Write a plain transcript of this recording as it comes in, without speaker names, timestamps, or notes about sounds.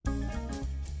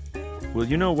Will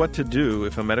you know what to do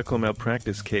if a medical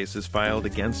malpractice case is filed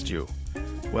against you?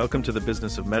 Welcome to the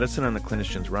Business of Medicine on the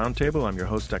Clinicians Roundtable. I'm your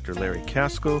host, Dr. Larry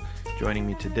Kaskel. Joining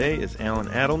me today is Alan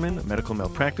Adelman, a medical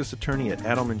malpractice attorney at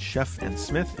Adelman, Sheff &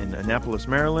 Smith in Annapolis,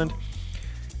 Maryland.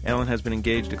 Alan has been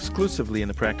engaged exclusively in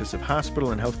the practice of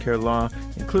hospital and healthcare law,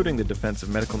 including the defense of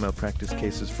medical malpractice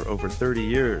cases for over 30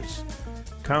 years.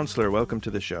 Counselor, welcome to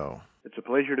the show. It's a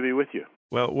pleasure to be with you.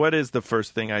 Well, what is the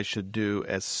first thing I should do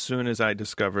as soon as I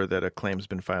discover that a claim's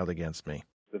been filed against me?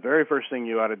 The very first thing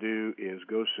you ought to do is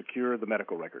go secure the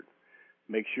medical record.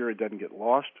 Make sure it doesn't get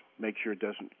lost. Make sure it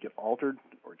doesn't get altered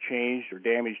or changed or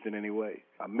damaged in any way.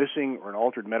 A missing or an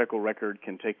altered medical record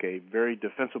can take a very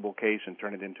defensible case and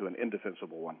turn it into an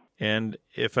indefensible one. And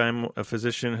if I'm a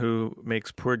physician who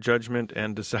makes poor judgment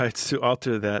and decides to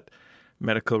alter that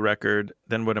medical record,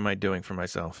 then what am I doing for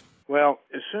myself? Well,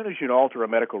 as soon as you alter a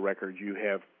medical record, you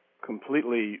have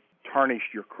completely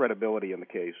tarnished your credibility in the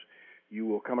case. You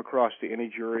will come across to any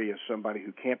jury as somebody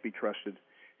who can't be trusted,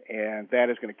 and that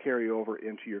is going to carry over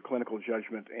into your clinical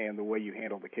judgment and the way you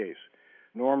handle the case.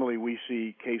 Normally, we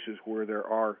see cases where there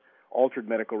are altered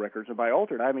medical records, and by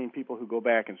altered, I mean people who go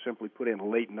back and simply put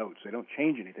in late notes. They don't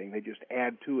change anything. They just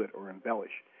add to it or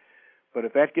embellish. But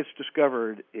if that gets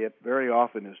discovered, it very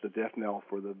often is the death knell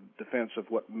for the defense of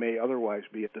what may otherwise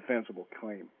be a defensible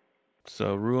claim.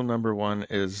 So rule number one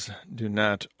is do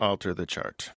not alter the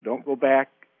chart. Don't go back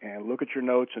and look at your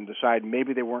notes and decide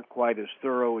maybe they weren't quite as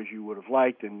thorough as you would have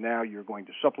liked, and now you're going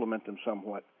to supplement them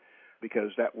somewhat,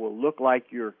 because that will look like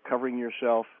you're covering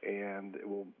yourself, and it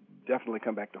will definitely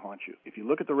come back to haunt you. If you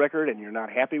look at the record and you're not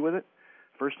happy with it,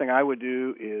 first thing I would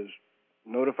do is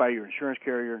notify your insurance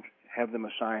carrier, have them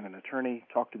assign an attorney,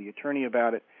 talk to the attorney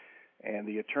about it, and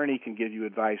the attorney can give you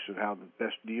advice of how to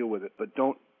best deal with it, but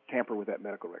don't tamper with that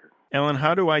medical record. Ellen,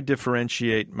 how do I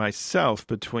differentiate myself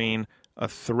between a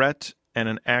threat and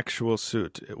an actual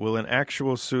suit? Will an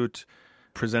actual suit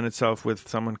present itself with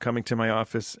someone coming to my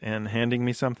office and handing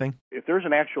me something? If there's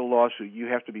an actual lawsuit, you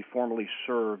have to be formally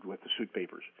served with the suit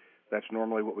papers. That's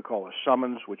normally what we call a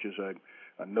summons, which is a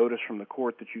notice from the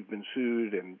court that you've been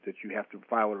sued and that you have to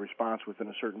file a response within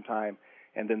a certain time,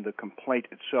 and then the complaint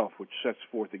itself, which sets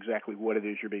forth exactly what it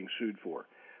is you're being sued for.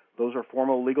 Those are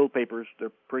formal legal papers. They're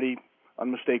pretty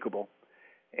unmistakable.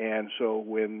 And so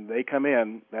when they come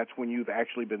in, that's when you've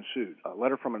actually been sued. A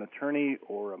letter from an attorney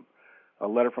or a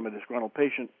letter from a disgruntled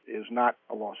patient is not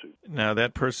a lawsuit. Now,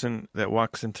 that person that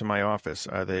walks into my office,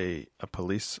 are they a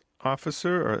police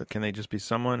officer, or can they just be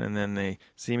someone, and then they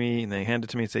see me and they hand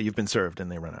it to me and say, you've been served,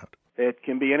 and they run out? It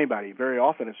can be anybody. Very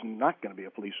often it's not going to be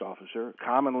a police officer.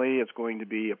 Commonly it's going to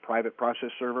be a private process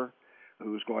server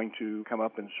who's going to come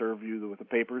up and serve you with the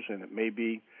papers, and it may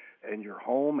be in your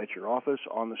home, at your office,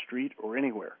 on the street, or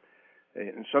anywhere.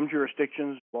 In some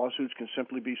jurisdictions, lawsuits can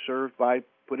simply be served by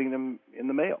putting them in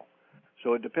the mail.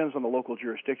 So it depends on the local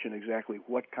jurisdiction exactly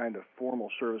what kind of formal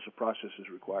service or process is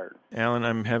required. Alan,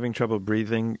 I'm having trouble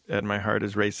breathing, and my heart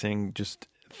is racing just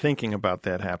thinking about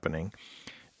that happening.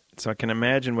 So I can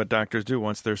imagine what doctors do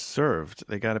once they're served.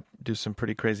 They got to do some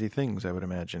pretty crazy things, I would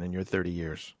imagine, in your 30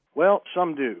 years. Well,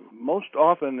 some do. Most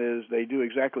often is they do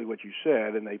exactly what you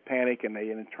said, and they panic and they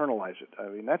internalize it. I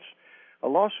mean, that's a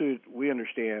lawsuit, we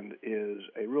understand, is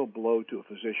a real blow to a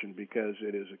physician because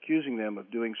it is accusing them of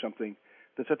doing something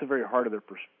that's at the very heart of their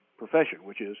profession,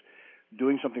 which is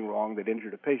doing something wrong that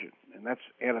injured a patient. And that's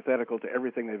antithetical to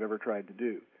everything they've ever tried to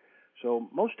do. So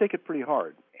most take it pretty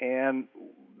hard. And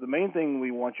the main thing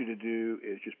we want you to do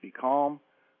is just be calm,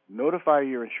 notify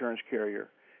your insurance carrier,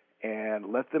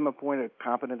 and let them appoint a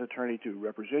competent attorney to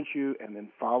represent you, and then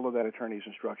follow that attorney's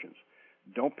instructions.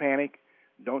 Don't panic.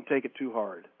 Don't take it too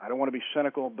hard. I don't want to be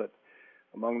cynical, but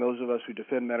among those of us who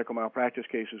defend medical malpractice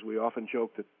cases, we often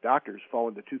joke that doctors fall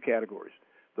into two categories,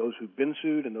 those who've been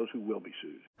sued and those who will be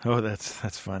sued. Oh,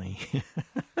 that's funny.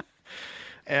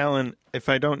 Alan, if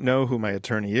I don't know who my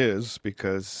attorney is,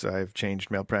 because I've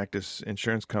changed malpractice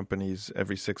insurance companies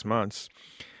every 6 months,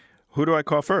 who do I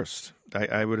call first?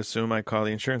 I would assume I call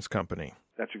the insurance company.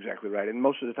 That's exactly right. And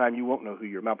most of the time you won't know who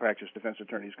your malpractice defense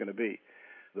attorney is going to be.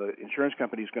 The insurance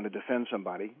company is going to defend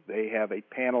somebody. They have a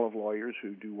panel of lawyers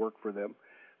who do work for them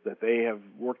that they have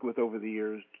worked with over the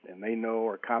years, and they know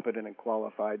are competent and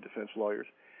qualified defense lawyers,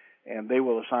 and they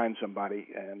will assign somebody,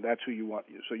 and that's who you want.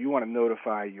 So you want to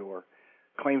notify your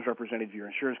claims representative, your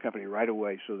insurance company, right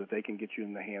away so that they can get you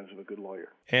in the hands of a good lawyer.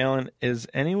 Alan, is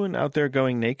anyone out there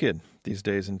going naked these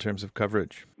days in terms of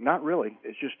coverage? Not really.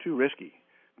 It's just too risky.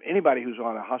 Anybody who's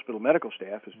on a hospital medical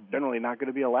staff is generally not going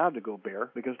to be allowed to go bare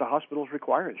because the hospitals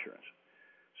require insurance.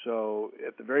 So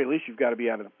at the very least, you've got to be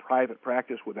out of a private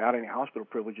practice without any hospital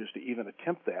privileges to even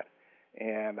attempt that.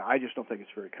 And I just don't think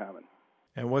it's very common.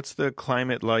 And what's the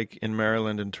climate like in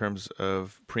Maryland in terms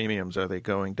of premiums? Are they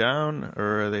going down,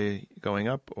 or are they going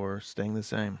up, or staying the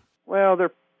same? Well,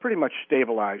 they're pretty much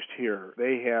stabilized here.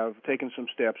 They have taken some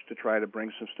steps to try to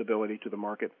bring some stability to the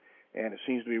market, and it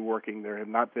seems to be working. There have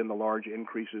not been the large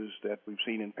increases that we've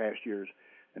seen in past years,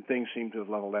 and things seem to have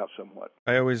leveled out somewhat.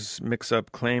 I always mix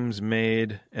up claims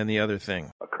made and the other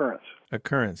thing. Occurrence.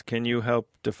 Occurrence. Can you help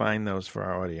define those for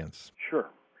our audience? Sure.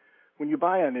 When you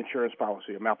buy an insurance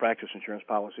policy, a malpractice insurance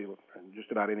policy, and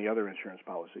just about any other insurance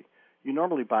policy, you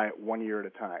normally buy it 1 year at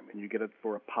a time, and you get it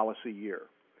for a policy year.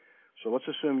 So let's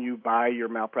assume you buy your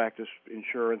malpractice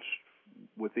insurance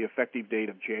with the effective date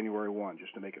of January 1,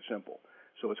 just to make it simple.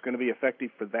 So it's going to be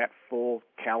effective for that full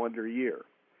calendar year.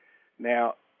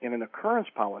 Now, in an occurrence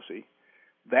policy,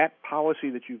 that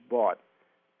policy that you've bought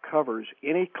covers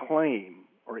any claim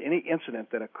or any incident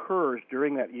that occurs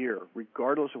during that year,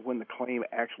 regardless of when the claim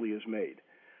actually is made.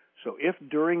 So if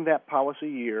during that policy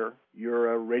year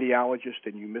you're a radiologist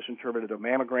and you misinterpreted a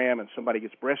mammogram and somebody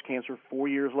gets breast cancer 4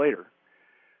 years later,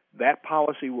 that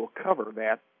policy will cover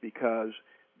that because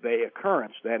the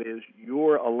occurrence, that is,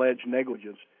 your alleged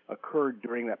negligence, occurred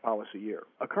during that policy year.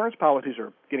 Occurrence policies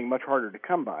are getting much harder to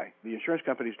come by. The insurance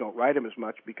companies don't write them as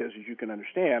much because, as you can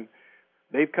understand,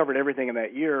 they've covered everything in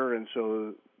that year, and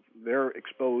so they're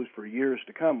exposed for years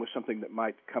to come with something that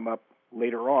might come up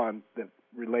later on that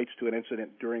relates to an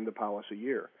incident during the policy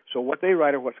year. So what they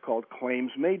write are what's called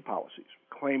claims-made policies.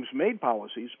 Claims-made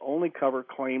policies only cover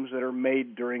claims that are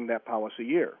made during that policy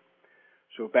year.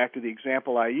 So back to the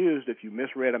example I used, if you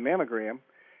misread a mammogram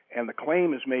and the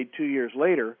claim is made 2 years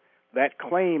later, that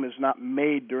claim is not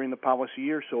made during the policy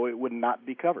year, so it would not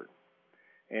be covered.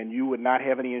 And you would not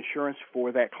have any insurance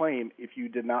for that claim if you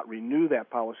did not renew that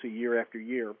policy year after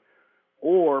year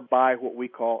or buy what we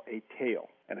call a tail.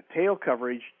 And a tail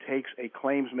coverage takes a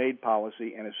claims-made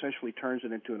policy and essentially turns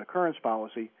it into an occurrence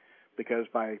policy because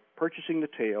by purchasing the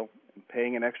tail and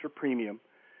paying an extra premium,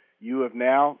 you have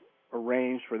now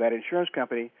arranged for that insurance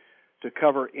company to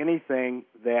cover anything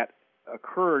that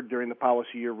occurred during the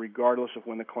policy year regardless of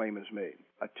when the claim is made.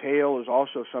 A tail is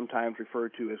also sometimes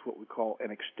referred to as what we call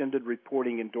an extended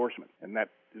reporting endorsement, and that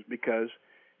is because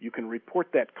you can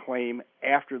report that claim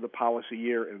after the policy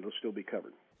year and it'll still be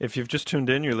covered. If you've just tuned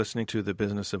in, you're listening to The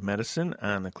Business of Medicine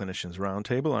on the Clinicians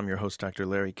Roundtable. I'm your host, Dr.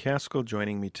 Larry Kaskel.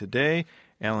 Joining me today,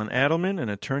 Alan Adelman, an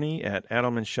attorney at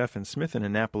Adelman, Sheff & Smith in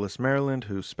Annapolis, Maryland,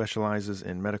 who specializes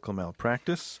in medical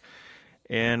malpractice.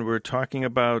 And we're talking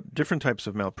about different types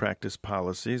of malpractice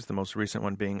policies, the most recent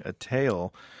one being a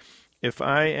tail. If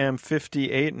I am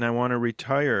 58 and I want to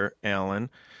retire,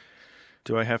 Alan,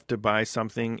 do I have to buy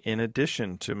something in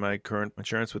addition to my current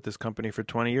insurance with this company for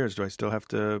 20 years? Do I still have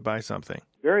to buy something?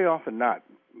 Very often not.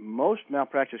 Most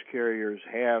malpractice carriers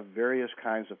have various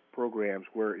kinds of programs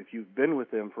where if you've been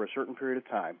with them for a certain period of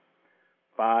time,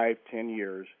 5, 10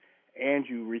 years, and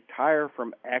you retire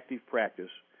from active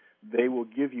practice, they will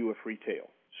give you a free tail.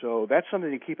 So that's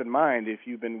something to keep in mind if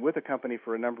you've been with a company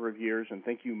for a number of years and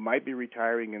think you might be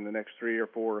retiring in the next 3 or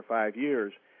 4 or 5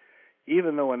 years.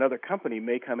 Even though another company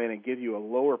may come in and give you a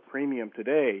lower premium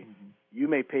today, you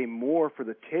may pay more for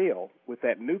the tail with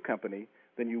that new company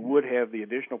than you would have the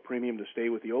additional premium to stay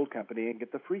with the old company and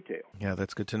get the free tail. Yeah,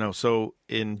 that's good to know. So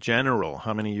in general,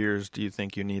 how many years do you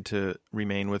think you need to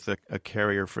remain with a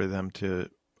carrier for them to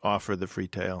offer the free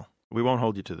tail? We won't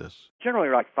hold you to this. Generally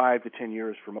like 5 to 10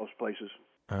 years for most places.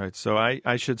 All right, so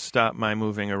I should stop my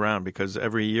moving around because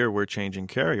every year we're changing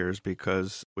carriers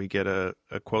because we get a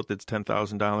quote that's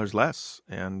 $10,000 less,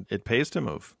 and it pays to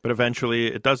move. But eventually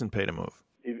it doesn't pay to move.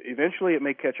 Eventually it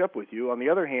may catch up with you. On the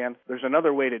other hand, there's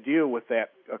another way to deal with that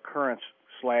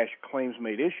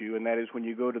occurrence/claims-made issue, and that is when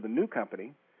you go to the new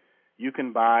company, you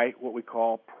can buy what we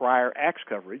call prior acts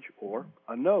coverage, or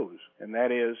a nose. And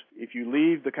that is, if you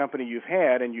leave the company you've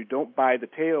had and you don't buy the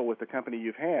tail with the company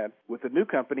you've had, with the new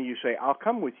company you say, I'll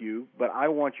come with you, but I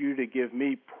want you to give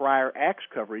me prior acts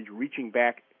coverage reaching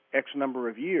back X number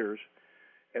of years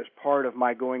as part of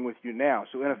my going with you now.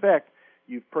 So in effect,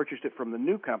 you've purchased it from the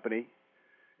new company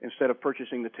instead of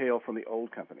purchasing the tail from the old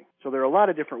company. So there are a lot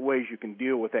of different ways you can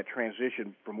deal with that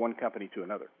transition from one company to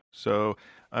another. So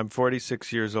I'm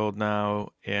 46 years old now,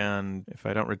 and if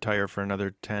I don't retire for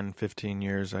another 10, 15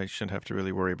 years, I shouldn't have to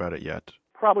really worry about it yet.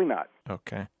 Probably not.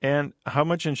 Okay. And how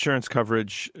much insurance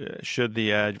coverage should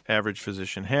the average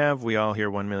physician have? We all hear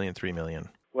 $1 million, $3 million.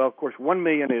 Well, of course, $1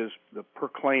 million is the per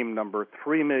claim number.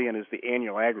 $3 million is the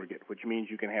annual aggregate, which means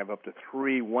you can have up to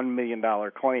 3 $1 million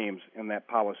claims in that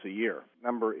policy year.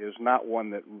 Number is not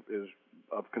one that is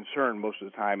of concern most of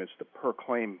the time. It's the per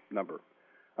claim number.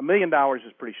 $1 million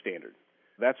is pretty standard.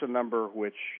 That's a number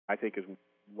which I think is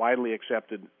widely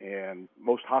accepted, and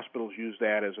most hospitals use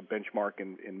that as a benchmark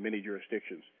in many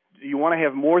jurisdictions. Do you want to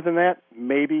have more than that?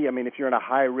 Maybe. I mean, if you're in a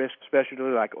high-risk specialty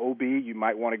like OB, you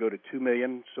might want to go to $2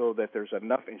 million so that there's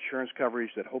enough insurance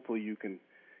coverage that hopefully you can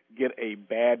get a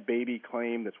bad baby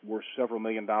claim that's worth several $1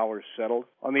 million settled.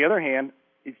 On the other hand,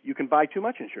 if you can buy too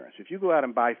much insurance. If you go out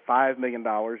and buy $5 million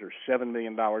or $7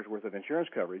 million worth of insurance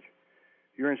coverage,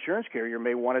 your insurance carrier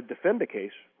may want to defend the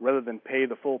case rather than pay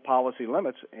the full policy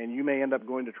limits, and you may end up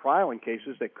going to trial in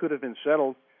cases that could have been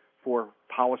settled for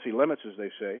policy limits, as they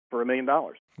say, for $1 million.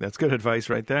 That's good advice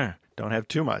right there. Don't have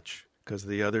too much, because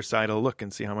the other side will look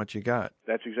and see how much you got.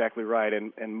 That's exactly right.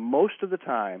 And most of the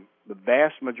time, the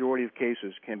vast majority of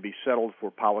cases can be settled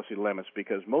for policy limits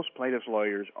because most plaintiffs'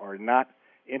 lawyers are not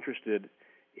interested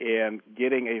in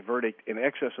getting a verdict in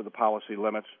excess of the policy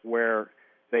limits where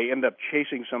they end up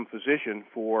chasing some physician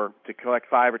to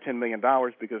collect $5 or $10 million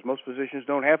because most physicians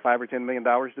don't have $5 or $10 million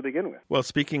to begin with. Well,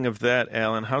 speaking of that,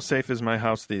 Alan, how safe is my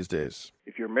house these days?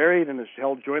 If you're married and it's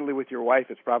held jointly with your wife,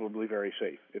 it's probably very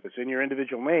safe. If it's in your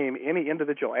individual name, any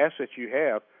individual assets you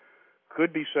have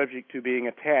could be subject to being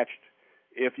attached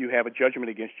if you have a judgment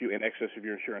against you in excess of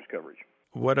your insurance coverage.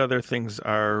 What other things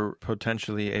are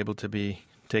potentially able to be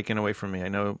taken away from me? I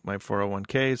know my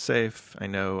 401k is safe. I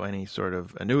know any sort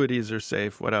of annuities are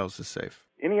safe. What else is safe?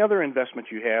 Any other investments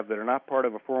you have that are not part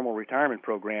of a formal retirement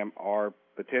program are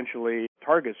potentially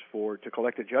targets to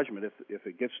collect a judgment if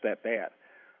it gets that bad.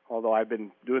 Although I've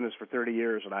been doing this for 30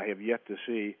 years and I have yet to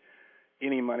see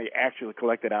any money actually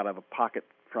collected out of a pocket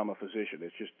from a physician.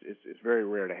 It's very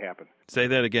rare to happen. Say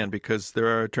that again, because there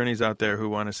are attorneys out there who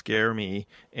want to scare me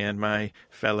and my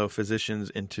fellow physicians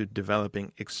into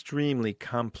developing extremely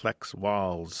complex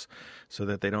walls so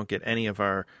that they don't get any of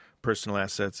our personal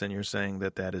assets, and you're saying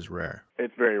that is rare.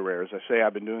 It's very rare. As I say,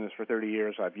 I've been doing this for 30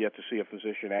 years. I've yet to see a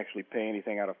physician actually pay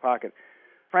anything out of pocket.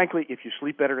 Frankly, if you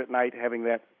sleep better at night having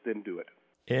that, then do it.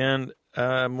 And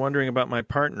I'm wondering about my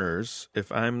partners.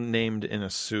 If I'm named in a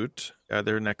suit, are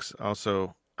their necks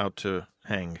also out to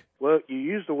hang? Well, you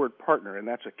use the word partner, and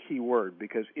that's a key word,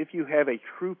 because if you have a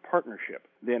true partnership,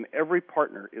 then every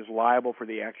partner is liable for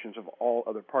the actions of all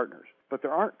other partners. But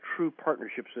there aren't true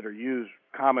partnerships that are used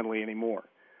commonly anymore.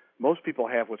 Most people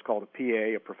have what's called a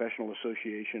PA, a professional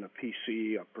association, a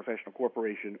PC, a professional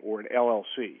corporation, or an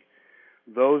LLC.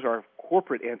 Those are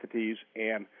corporate entities,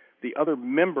 and the other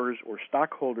members or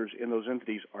stockholders in those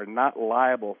entities are not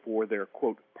liable for their,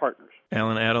 quote, partners.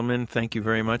 Alan Adelman, thank you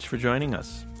very much for joining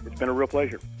us. It's been a real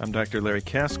pleasure. I'm Dr. Larry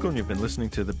Kaskel, and you've been listening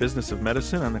to The Business of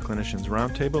Medicine on the Clinicians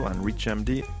Roundtable on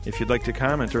ReachMD. If you'd like to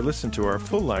comment or listen to our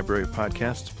full library of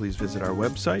podcasts, please visit our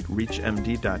website,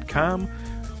 reachmd.com.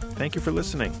 Thank you for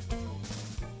listening.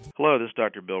 Hello, this is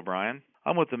Dr. Bill Bryan.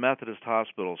 I'm with the Methodist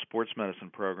Hospital Sports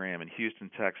Medicine Program in Houston,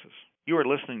 Texas. You are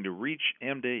listening to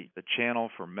ReachMD, the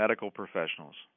channel for medical professionals.